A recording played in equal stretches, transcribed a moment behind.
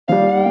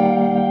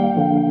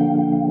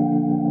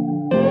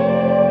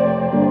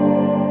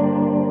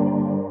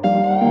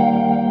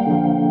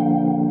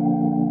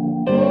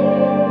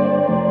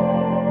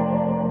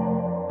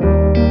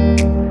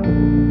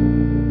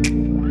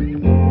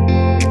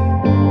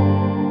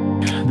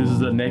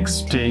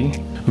next day.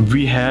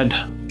 We had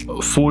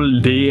a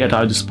full day at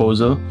our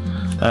disposal,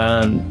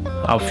 and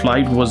our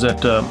flight was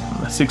at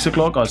 6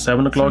 o'clock or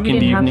 7 o'clock in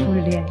the evening.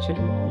 Full day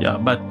actually. Yeah,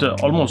 but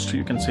almost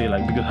you can say,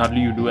 like, because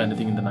hardly you do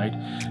anything in the night.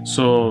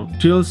 So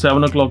till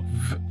 7 o'clock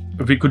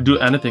we could do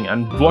anything,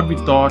 and what we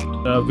thought,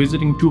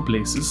 visiting two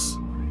places.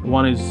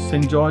 One is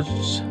St.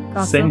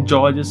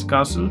 George's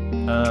Castle,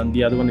 and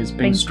the other one is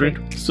Pink Street.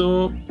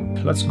 So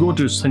let's go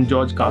to St.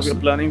 George Castle.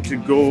 We're planning to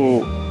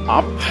go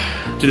up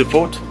to the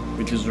fort,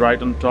 which is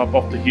right on top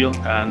of the hill,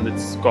 and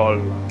it's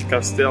called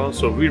CASTELO.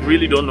 So we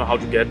really don't know how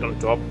to get on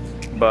top,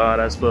 but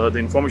as per the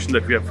information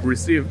that we have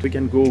received, we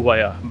can go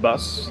via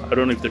bus. I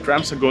don't know if the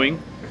trams are going.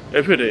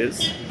 If it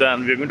is,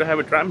 then we're going to have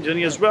a tram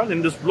journey as well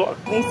in this vlog.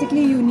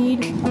 Basically, you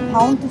need an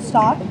account to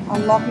start.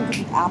 Unlock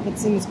into the app.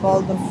 It's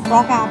called the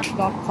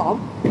frogapp.com.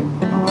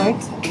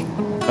 Alright.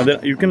 And then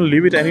you can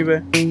leave it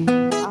anywhere.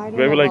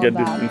 Where will I get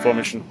that. this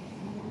information?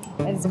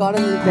 It's got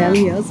a little bell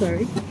here,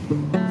 sorry.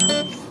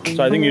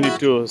 So I think you need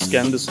to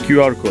scan this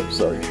QR code,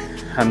 sorry.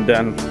 And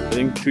then I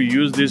think to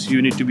use this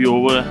you need to be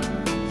over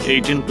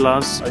 18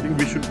 plus. I think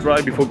we should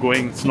try before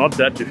going. It's not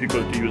that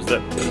difficult to use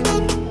that.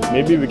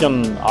 Maybe we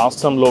can ask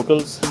some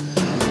locals.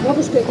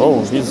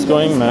 Oh, he's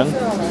going, man.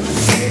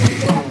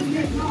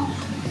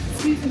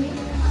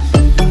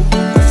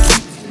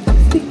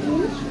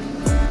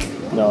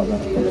 No.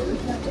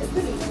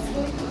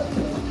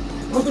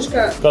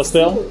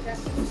 Castel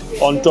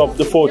on top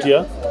the fort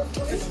here.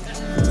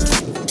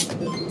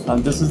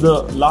 And this is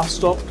the last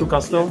stop to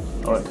Castel.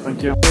 Alright,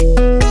 thank you. I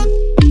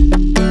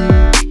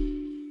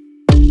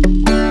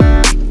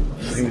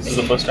think this is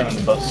the first time in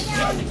the bus.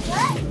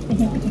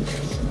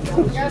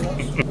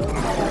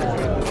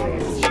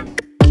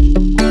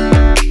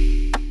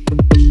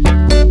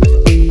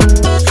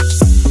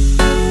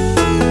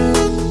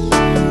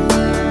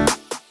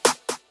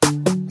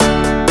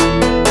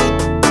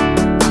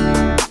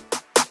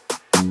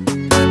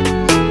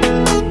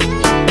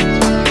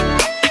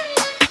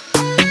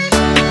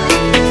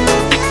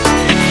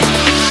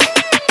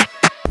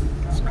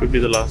 Could be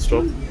the last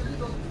stop.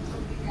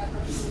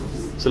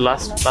 It's the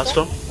last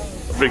stop?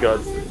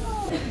 Obrigado.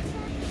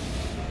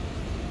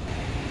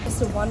 It's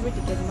a one-way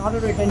ticket, not a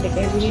return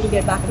ticket. We need to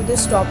get back to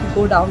this stop,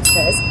 go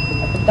downstairs,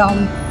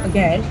 down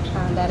again,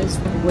 and that is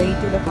the way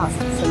to the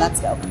castle. So let's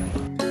go.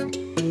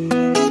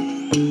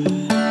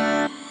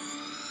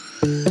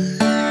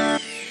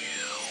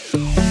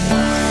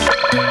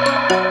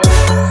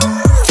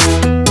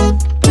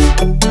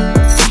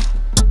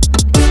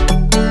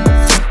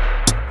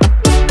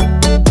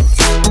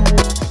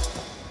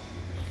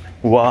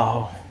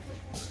 Wow,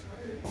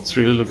 this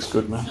really looks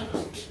good, man.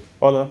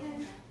 Hola,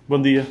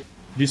 bom dia.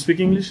 Do you speak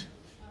English?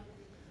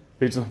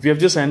 Wait, we have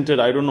just entered.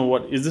 I don't know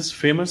what is this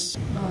famous.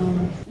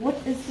 What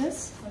is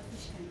this?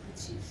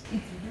 It's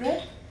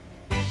bread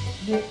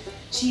with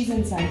cheese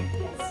inside.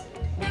 Yes.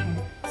 Okay.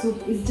 So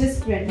it's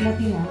just bread,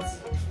 nothing else.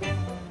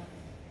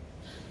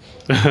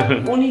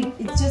 Only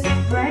it's just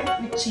bread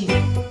with cheese.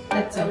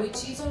 That's it. With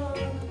cheese or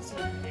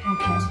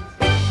okay.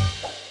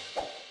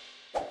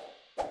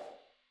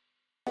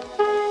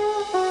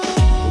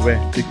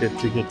 Wait, ticket.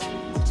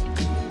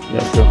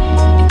 Let's go.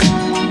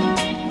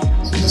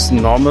 So this is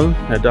normal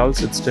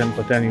adults. It's 10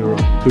 euro.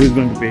 Who is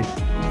going to pay?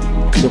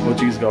 The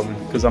Portuguese government,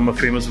 because I'm a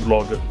famous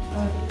vlogger.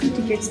 2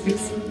 tickets,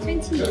 please.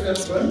 20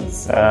 euros,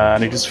 please.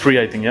 And it is free,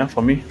 I think, yeah,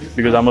 for me,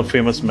 because I'm a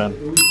famous man.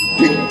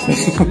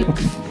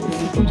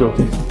 I'm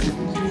joking.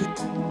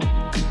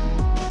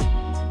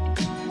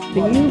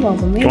 Come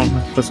on,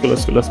 let's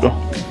go.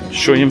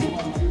 Show him.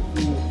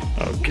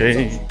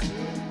 Okay.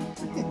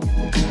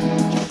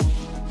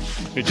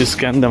 You just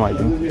scan them, I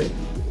think.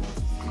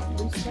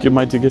 Give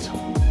my ticket.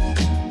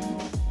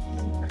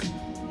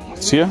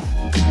 It's here.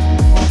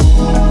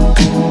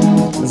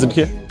 Is it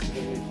here?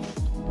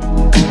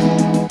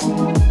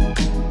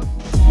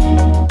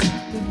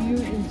 The view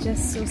is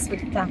just so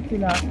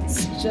spectacular.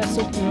 It's just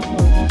so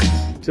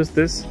beautiful. Just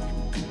this,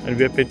 and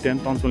we have paid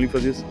 £10 only for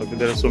this. Okay,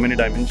 there are so many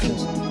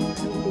dimensions.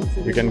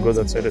 We can go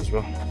that side as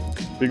well.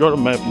 We got a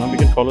map now. We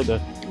can follow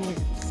that.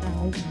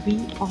 So we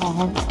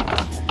are.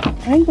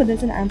 I think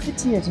there's an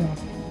amphitheater.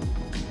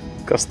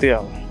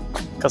 Castel.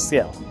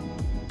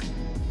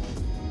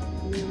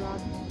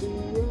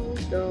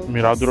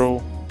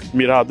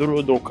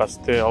 Miradoro do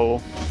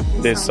Castelo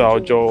de São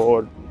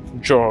Jorge.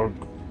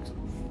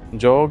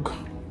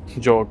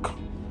 Jorge.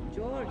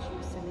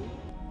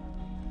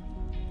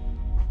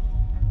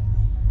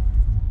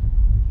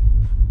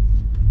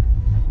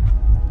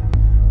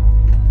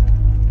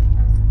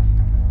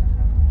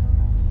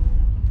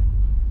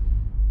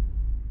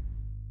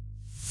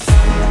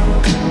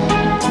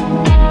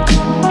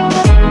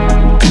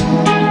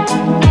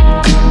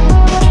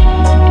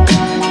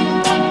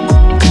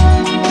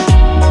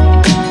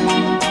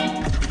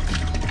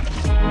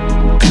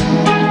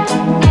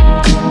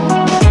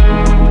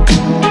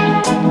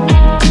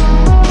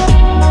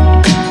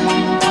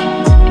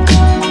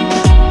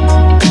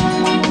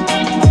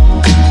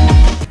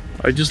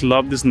 I just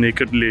love this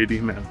naked lady,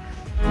 man.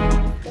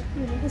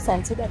 You need to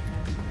censor that.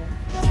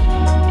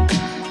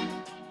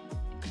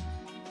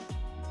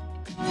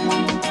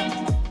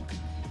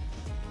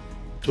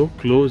 So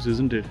close,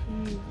 isn't it?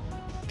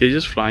 They're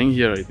just flying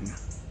here, I think.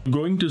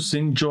 Going to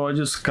St.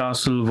 George's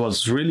Castle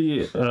was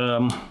really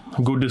a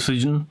good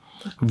decision.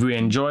 We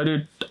enjoyed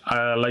it.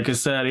 Like I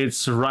said,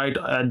 it's right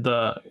at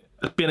the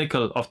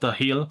pinnacle of the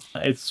hill.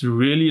 It's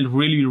really,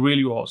 really,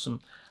 really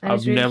awesome. And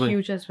it's really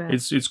huge as well.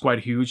 It's quite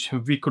huge.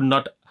 We could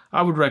not.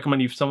 I would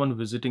recommend if someone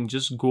visiting,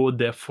 just go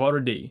there for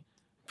a day.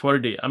 For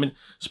a day. I mean,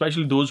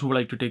 especially those who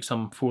like to take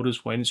some photos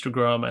for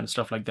Instagram and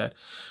stuff like that.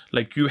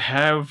 Like, you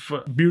have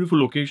beautiful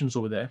locations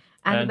over there.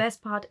 And the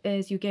best part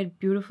is you get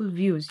beautiful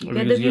views. You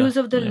get the views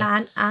of the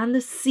land and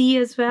the sea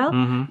as well.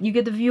 You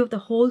get the view of the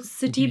whole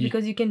city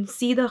because you can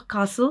see the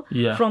castle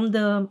from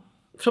the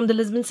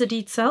Lisbon city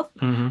itself.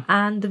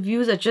 And the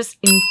views are just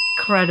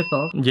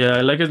incredible.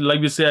 Yeah, like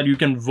we said, you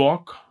can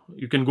walk,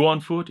 you can go on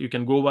foot, you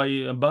can go by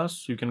a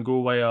bus, you can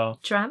go by a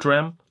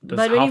tram.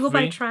 But when you go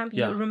by tram,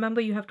 you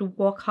remember you have to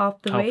walk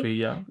half the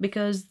way.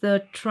 Because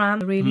the tram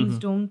railings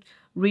don't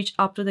reach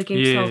up to the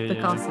gates of the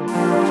castle.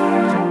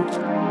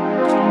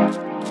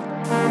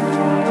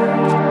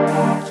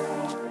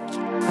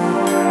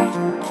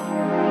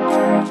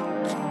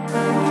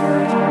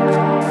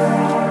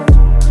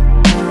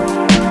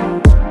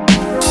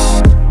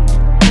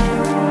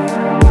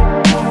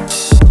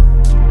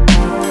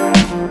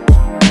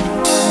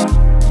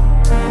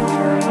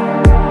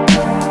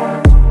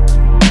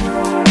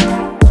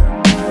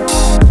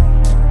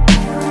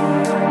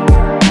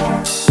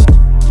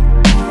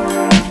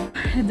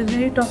 At the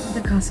very top of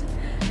the castle,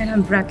 and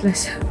I'm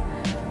breathless.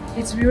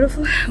 It's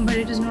beautiful, but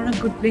it is not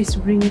a good place to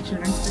bring your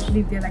children,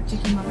 especially if they're like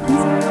chicken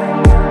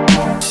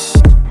monkeys.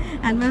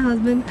 And my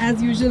husband,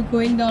 as usual,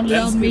 going down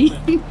without me.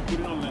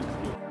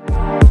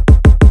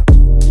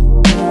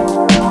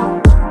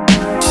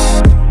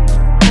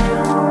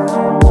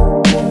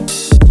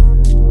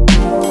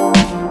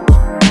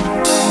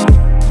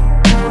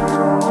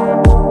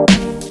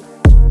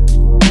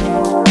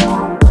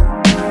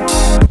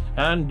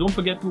 And don't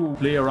forget to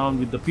play around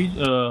with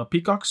the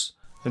peacocks.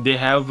 They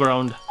have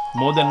around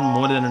more than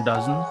a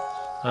dozen.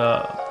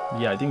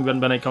 Yeah, I think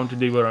when I counted,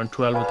 they were around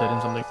 12 or 13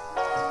 something.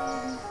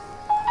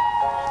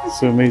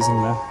 So amazing,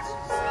 man.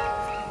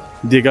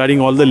 They're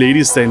guarding all the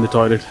ladies there in the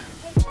toilet.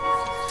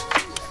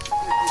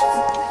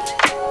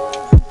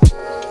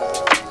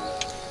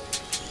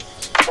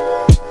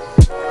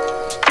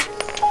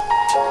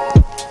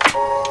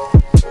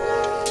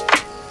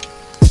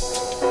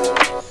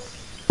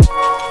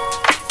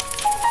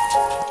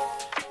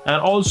 And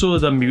also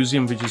the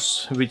museum,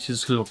 which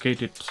is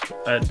located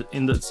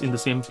in the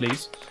same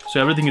place.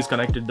 So everything is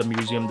connected: the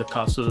museum, the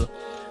castle,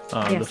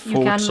 the fort.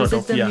 You can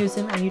visit the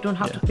museum and you don't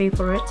have to pay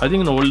for it. I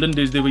think in olden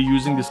days they were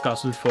using this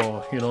castle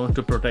for, you know,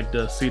 to protect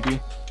the city,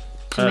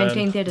 to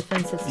maintain their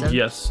defense system.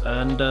 Yes,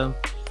 and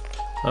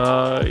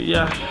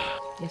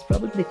Yes,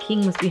 probably the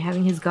king must be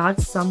having his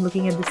guards, some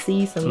looking at the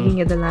sea, some looking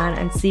at the land,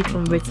 and see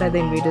from which side the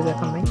invaders are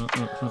coming.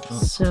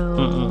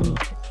 So,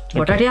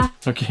 what are you?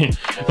 Okay.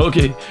 I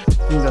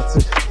think that's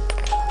it.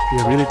 We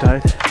are really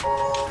tired.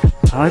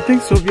 I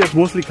think so. We have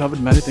mostly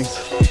covered many things.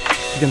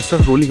 We can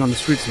start rolling on the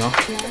streets now.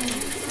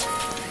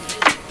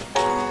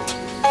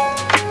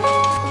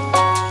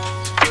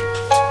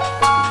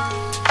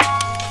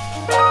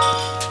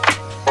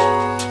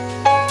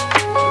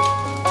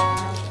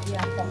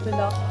 Yeah,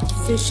 popular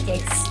fish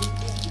cakes.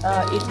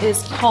 It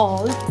is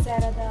called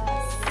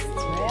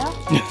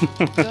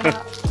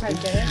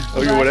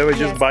Okay, whatever,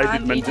 just bite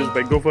it, man. Just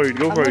bite. Go for it.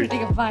 Go for it.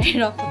 Take a bite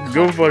of it.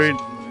 Go for it.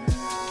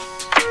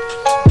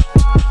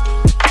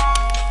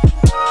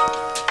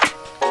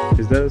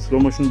 Is that a slow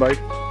motion bite?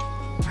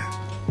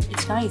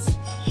 It's nice.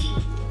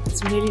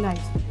 It's really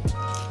nice.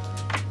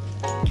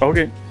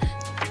 Okay.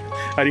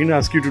 I didn't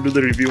ask you to do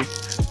the review.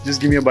 Just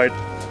give me a bite.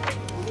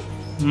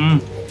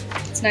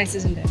 It's nice,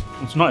 isn't it?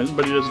 It's nice,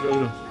 but it has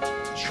a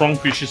strong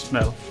fishy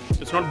smell.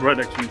 It's not bread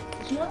actually.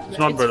 It's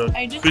not bread.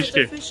 I just Fish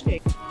said cake. Fish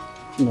cake.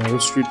 No,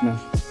 it's street man.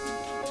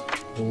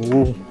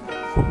 Oh.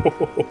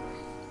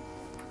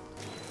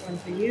 One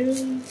for you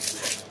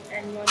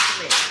and one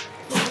for me.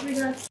 What we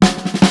got?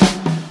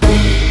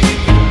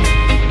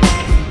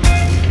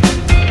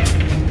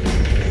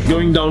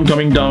 Going down,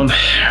 coming down,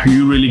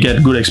 you really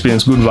get good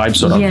experience, good vibes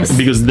sort of. Yes.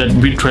 Because that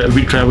we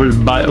travel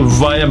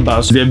via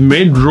bus. They've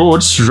made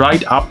roads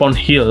right up on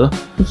hill.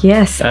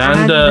 Yes.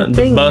 And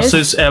the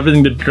buses,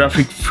 everything, the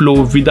traffic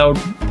flow without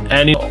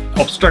any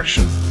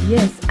obstruction.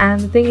 Yes,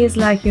 and the thing is,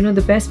 like, you know,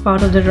 the best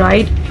part of the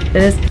ride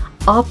is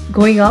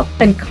going up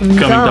and coming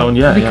down.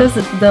 Because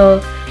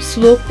the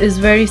slope is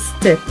very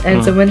stiff,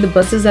 and so when the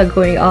buses are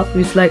going up,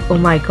 it's like, oh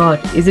my god,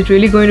 is it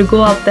really going to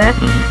go up there?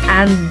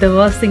 And the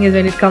worst thing is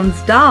when it comes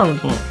down,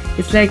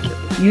 it's like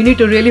you need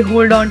to really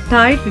hold on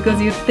tight because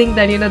you think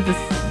that, you know, this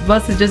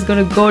bus is just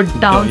going to go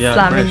down,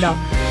 slamming down.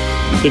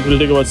 It will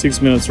take about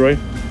 6 minutes, right?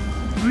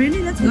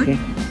 Really? That's good. Okay.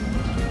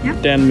 Yeah.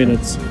 10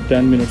 minutes.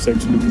 10 minutes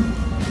actually.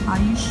 Are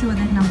you sure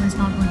that number is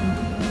not going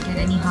to get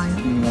any higher?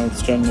 No,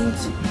 it's 10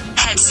 minutes.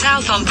 Head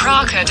south on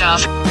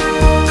Prakadov.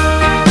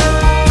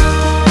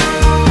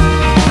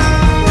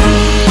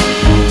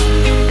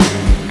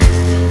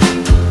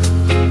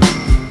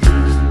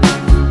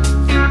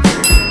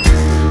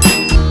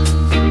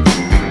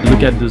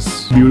 look at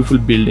this beautiful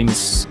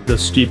buildings, the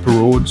steep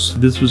roads.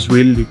 This was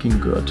really looking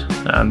good,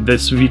 and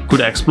this we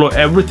could explore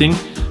everything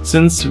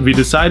since we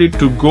decided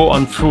to go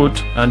on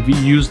foot and we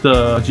used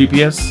the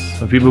GPS.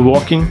 We were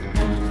walking,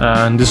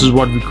 and this is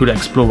what we could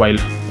explore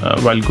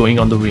while going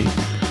on the way,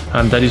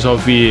 and that is how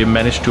we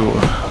managed to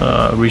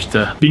reach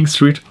the Pink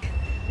Street.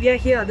 We are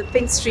here, the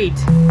Pink Street.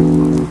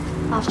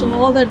 After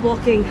all that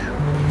walking,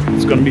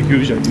 it's gonna be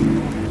huge, I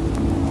think.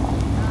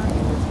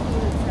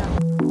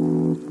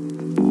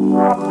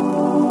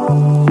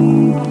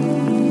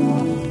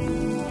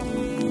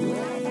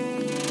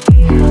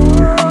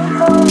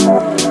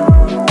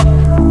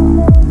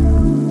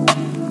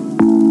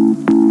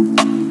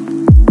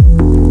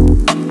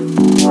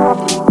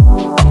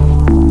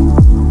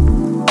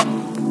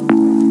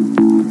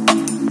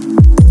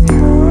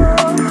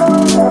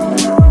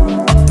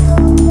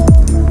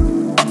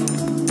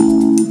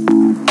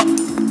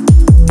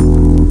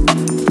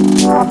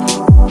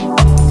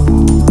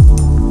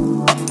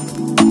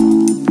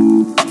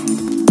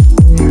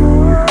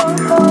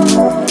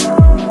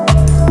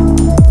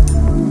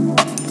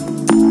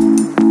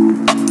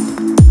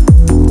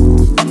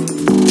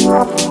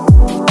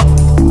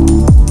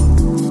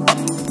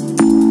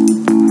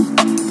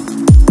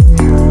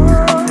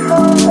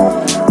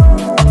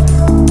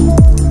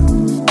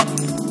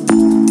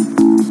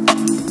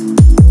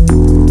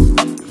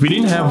 We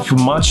didn't have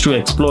much to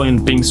explore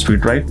in Pink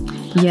Street, right?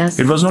 yes,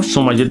 It was not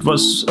so much. It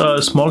was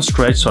a small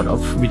stretch, sort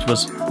of, which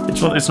was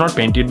it's not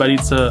painted, but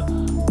it's a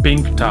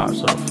pink tar,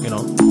 sort of, you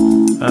know.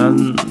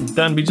 And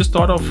then we just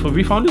thought of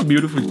we found this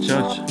beautiful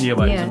church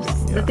nearby.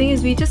 Yes. The thing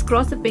is, we just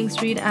crossed the Pink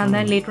Street, and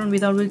then later on we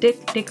thought we'll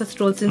take a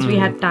stroll since we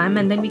had time,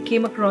 and then we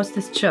came across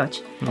this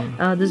church.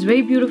 This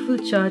very beautiful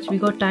church. We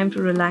got time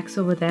to relax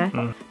over there,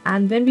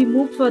 and when we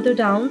moved further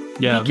down,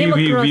 Yeah,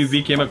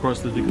 we came across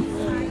this.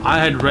 I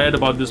had read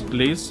about this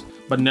place,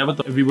 but never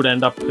thought we would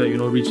end up,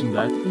 reaching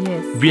that.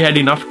 Yes. We had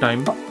enough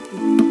time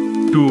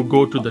to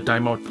go to the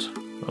timeout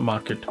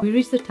market. We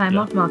reached the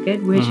timeout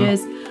market, which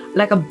is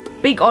like a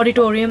big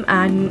auditorium,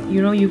 and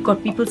you've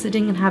got people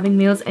sitting and having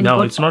meals. And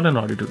No, it's not an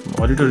auditorium.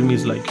 Auditorium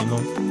is like,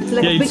 it's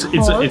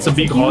like it's a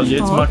big hall. Yeah,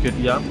 it's hall. market.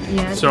 Yeah,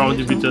 Yeah,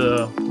 surrounded huge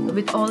with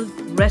with all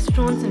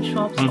restaurants and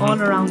shops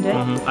all around it.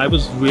 I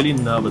was really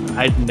nervous.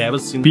 I'd never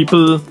seen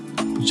people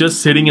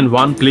just sitting in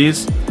one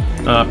place.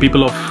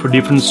 People of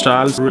different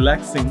styles,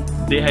 relaxing.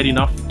 They had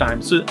enough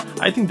time, so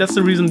I think that's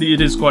the reason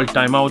it is called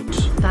timeout.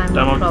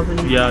 Timeout,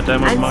 probably. Yeah,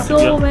 timeout And market. so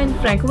Yeah. when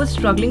Franco was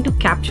struggling to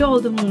capture all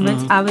the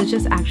moments, I was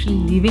just actually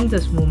leaving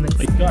those moments.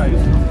 Like, guys,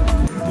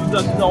 these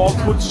are all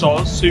food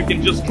stalls, so you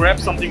can just grab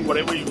something,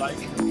 whatever you like.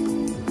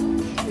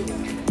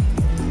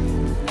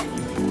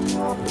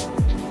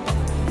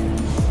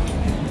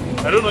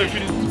 I don't know if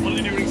it is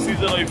only during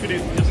season or if it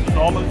is just a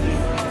normal thing.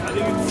 I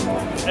think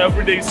it's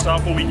everyday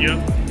stuff over here,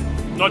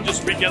 not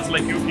just weekends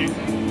like UK.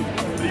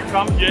 You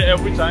come here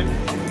every time,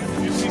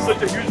 you see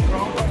such a huge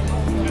crowd.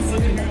 There's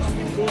such a huge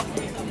food.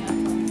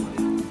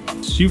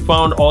 You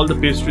found all the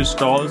pastry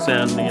stalls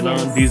and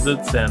Yes.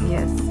 desserts and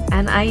Yes,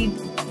 and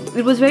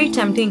it was very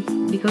tempting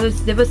because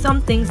there were some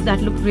things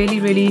that looked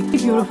really, really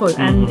beautiful,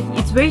 and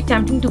it's very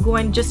tempting to go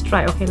and just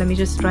try. Okay, let me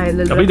just try a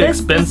little a bit. bit This,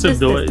 expensive this,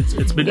 though. this.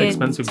 It's a bit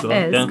expensive though.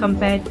 It is Yeah.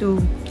 compared to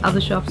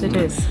other shops. It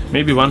is.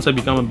 Maybe once I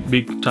become a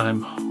big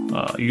time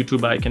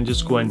YouTuber, I can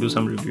just go and do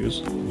some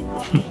reviews.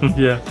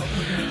 Yeah.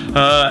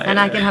 And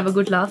I can have a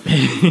good laugh.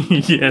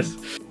 Yes.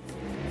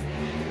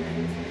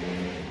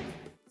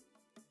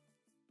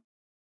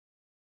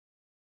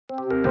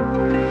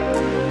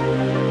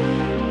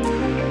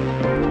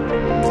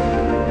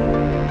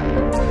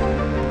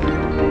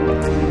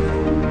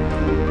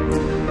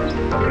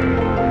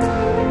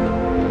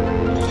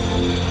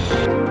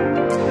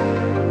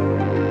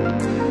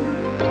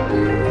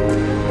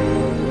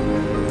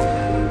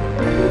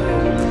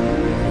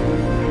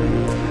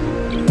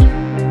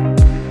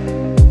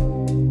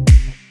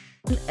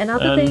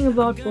 Another thing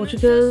about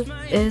Portugal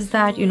is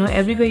that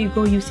everywhere you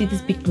go you see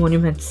these big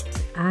monuments,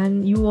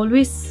 and you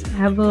always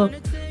have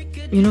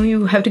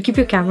you have to keep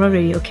your camera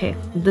ready. Okay,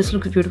 this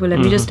looks beautiful. Let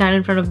me just stand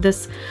in front of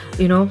this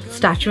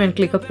statue and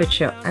click a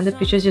picture, and the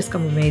pictures just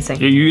come amazing.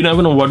 Yeah, you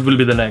never know what will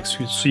be the next.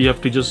 So you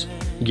have to just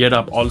get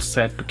up all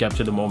set to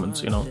capture the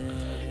moments.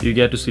 You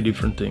get to see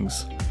different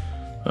things.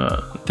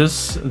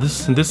 This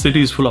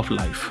city is full of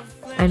life.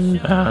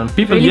 And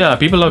people, really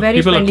people are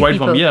quite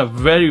warm. people. Yeah,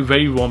 very,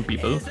 very warm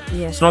people.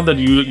 Yes. It's not that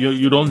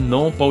you don't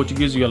know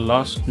Portuguese, you're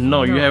lost.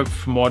 No, you have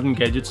modern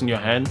gadgets in your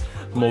hand,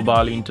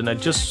 mobile,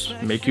 internet. Just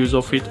make use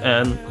of it,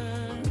 and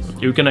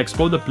you can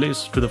explore the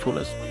place to the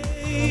fullest.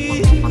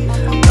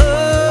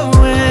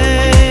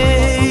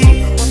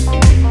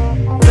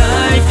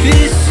 Life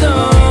is so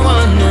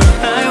on the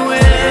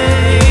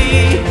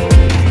highway.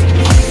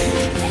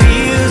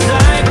 Feels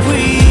like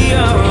we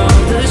are on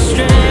the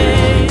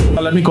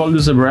stray. Let me call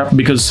this a wrap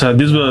because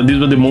these were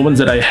the moments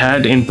that I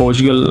had in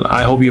Portugal.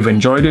 I hope you've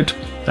enjoyed it,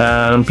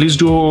 and please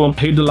do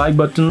hit the like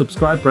button,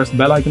 subscribe, press the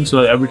bell icon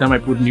so that every time I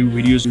put new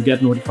videos you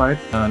get notified.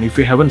 And if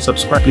you haven't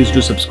subscribed, please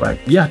do subscribe.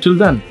 Yeah, till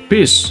then,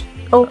 peace.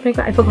 Oh my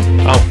god, I forgot.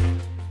 Oh,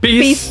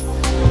 peace.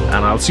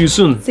 And I'll see you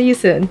soon. See you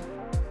soon.